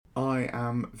I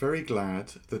am very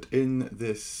glad that in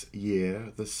this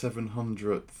year, the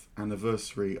 700th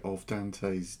anniversary of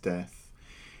Dante's death,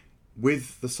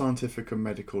 with the Scientific and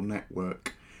Medical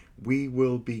Network, we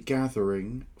will be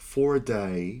gathering for a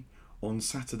day on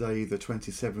Saturday, the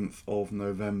 27th of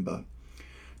November,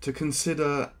 to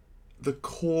consider the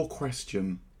core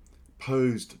question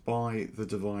posed by the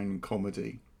Divine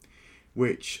Comedy,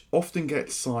 which often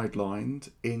gets sidelined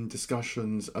in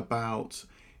discussions about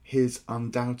his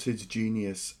undoubted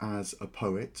genius as a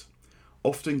poet,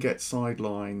 often gets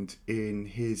sidelined in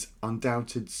his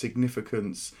undoubted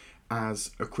significance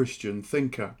as a Christian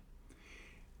thinker,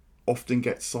 often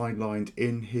gets sidelined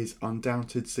in his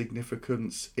undoubted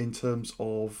significance in terms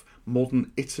of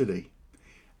modern Italy.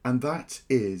 And that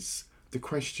is the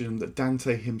question that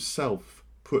Dante himself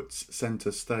puts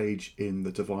centre stage in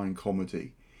the Divine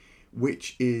Comedy,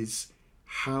 which is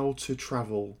how to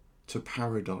travel to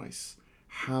paradise,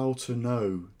 how to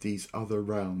know these other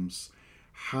realms,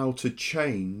 how to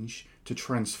change, to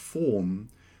transform,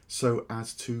 so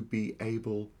as to be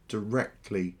able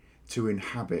directly to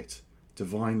inhabit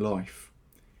divine life.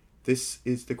 This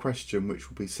is the question which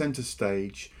will be centre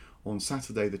stage on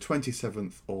Saturday, the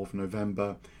 27th of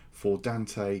November, for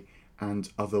Dante and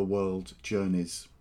Other World Journeys.